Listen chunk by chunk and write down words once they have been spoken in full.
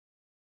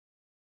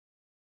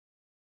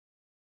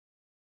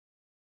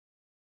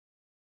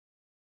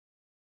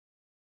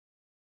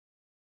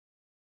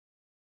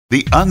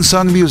The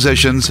Unsung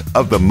Musicians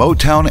of the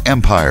Motown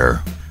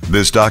Empire.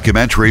 This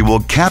documentary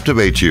will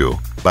captivate you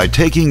by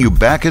taking you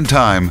back in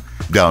time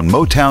down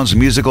Motown's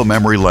musical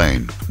memory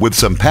lane with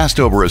some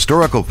passed-over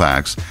historical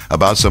facts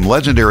about some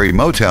legendary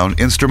Motown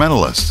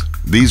instrumentalists.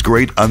 These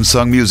great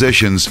unsung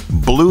musicians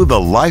blew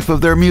the life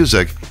of their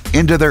music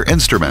into their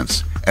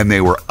instruments, and they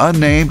were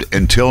unnamed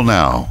until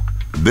now.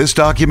 This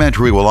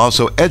documentary will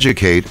also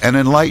educate and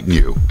enlighten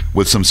you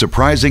with some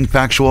surprising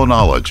factual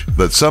knowledge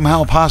that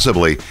somehow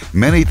possibly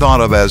many thought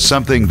of as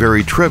something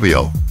very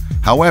trivial.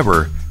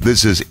 However,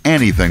 this is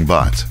anything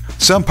but.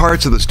 Some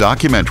parts of this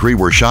documentary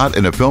were shot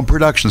in a film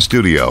production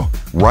studio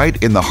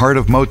right in the heart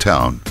of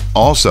Motown.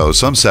 Also,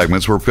 some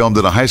segments were filmed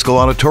in a high school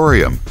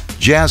auditorium,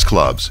 jazz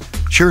clubs,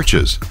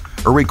 churches,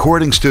 a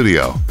recording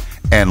studio,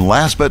 and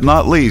last but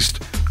not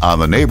least, on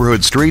the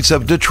neighborhood streets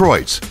of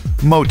Detroit's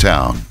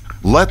Motown.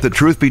 Let the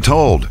truth be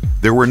told,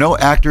 there were no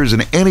actors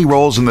in any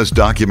roles in this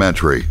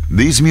documentary.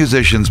 These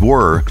musicians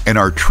were and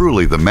are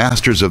truly the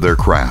masters of their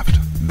craft.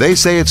 They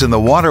say it's in the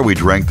water we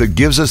drink that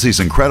gives us these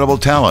incredible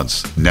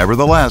talents.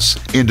 Nevertheless,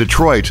 in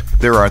Detroit,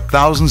 there are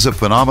thousands of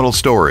phenomenal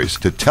stories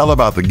to tell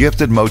about the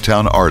gifted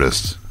Motown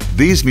artists.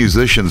 These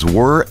musicians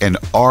were and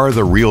are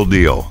the real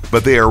deal,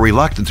 but they are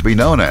reluctant to be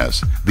known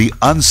as the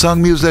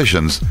unsung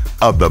musicians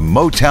of the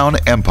Motown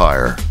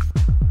Empire.